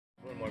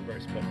one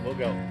verse, but we'll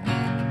go.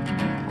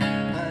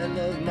 I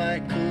love my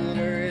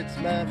cooler, it's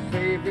my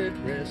favorite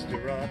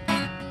restaurant.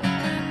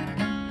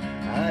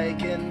 I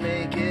can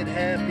make it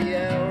happy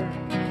hour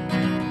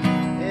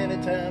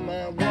anytime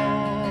I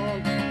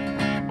want,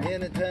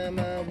 anytime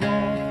I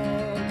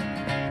want,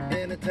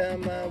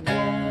 anytime I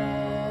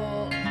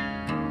want.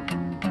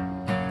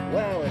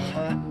 Wow, it's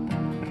hot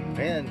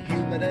and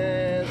humid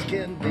as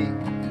can be.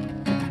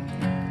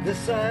 The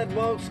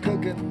sidewalk's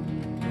cooking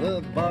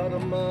the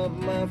bottom of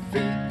my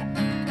feet.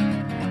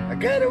 I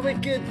got a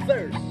wicked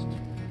thirst,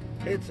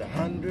 it's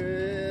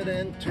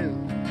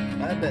 102.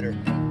 I better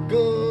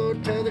go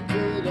to the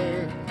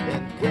cooler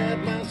and grab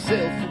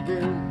myself a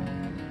brew.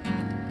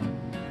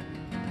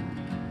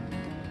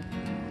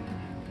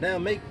 Now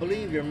make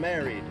believe you're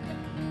married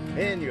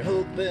and you're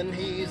hoping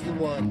he's the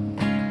one,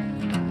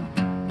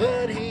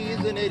 but he's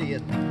an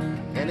idiot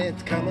and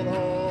it's coming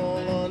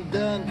all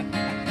undone.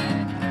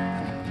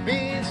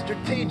 Be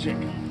strategic,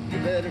 you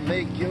better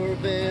make your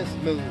best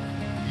move.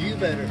 You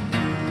better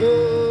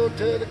go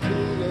to the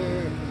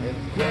cooler and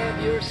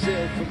grab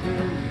yourself a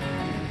brew.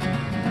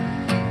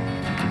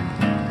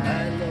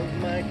 I love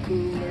my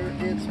cooler,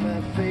 it's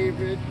my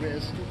favorite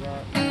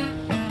restaurant.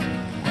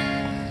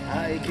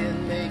 I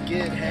can make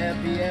it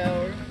happy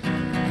hour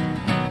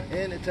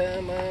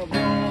anytime I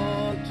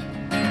want,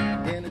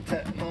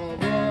 anytime I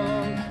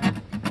want,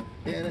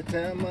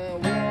 anytime I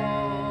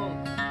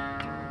want.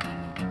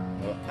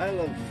 Well, I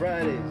love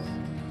Fridays,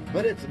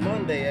 but it's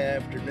Monday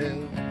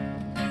afternoon.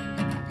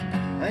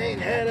 I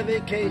ain't had a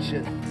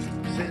vacation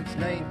since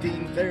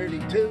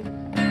 1932.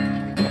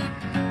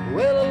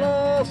 Well, I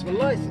lost my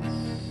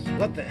license.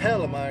 What the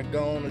hell am I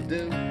gonna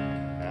do?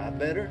 I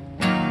better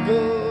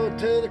go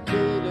to the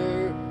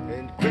cooler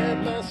and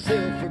grab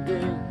myself a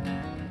brew.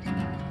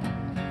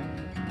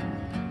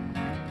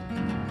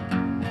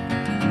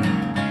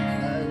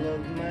 I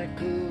love my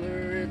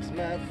cooler, it's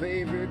my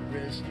favorite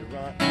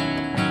restaurant.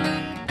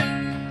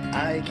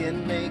 I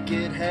can make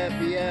it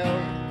happy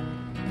hour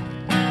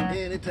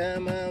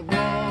anytime I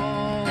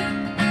want,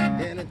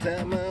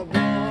 anytime I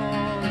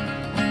want,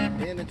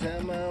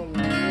 anytime I want.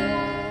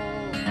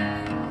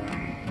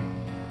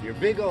 Your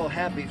big old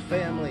happy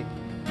family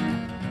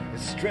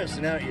is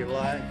stressing out your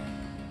life.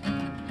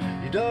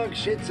 Your dog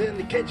shits in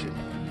the kitchen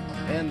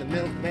and the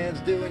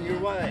milkman's doing your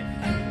wife.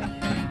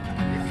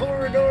 Your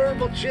 4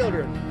 adorable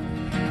children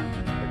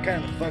are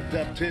kind of fucked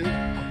up too.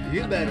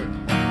 You better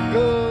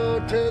go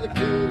to the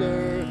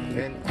cooler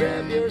and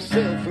grab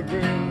yourself a brew.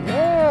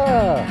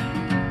 Yeah.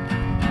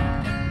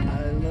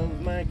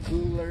 My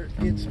cooler,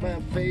 it's my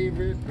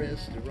favorite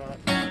restaurant.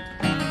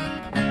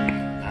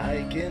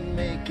 I can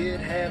make it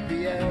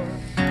happy hour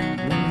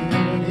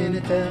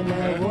anytime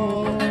I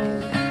want,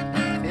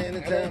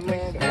 anytime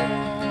I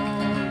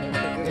want,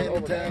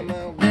 anytime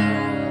I want.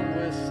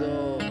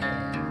 Whistle.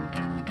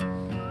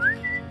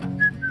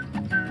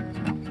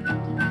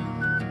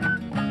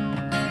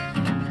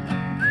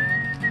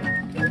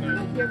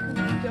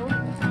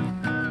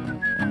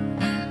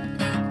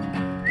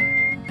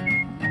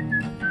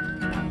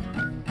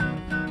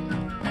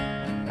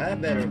 I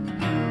better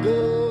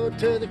go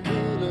to the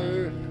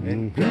cooler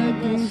and grab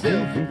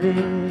myself a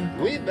brew.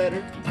 We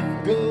better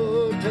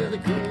go to the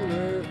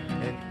cooler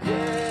and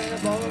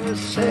grab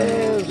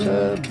ourselves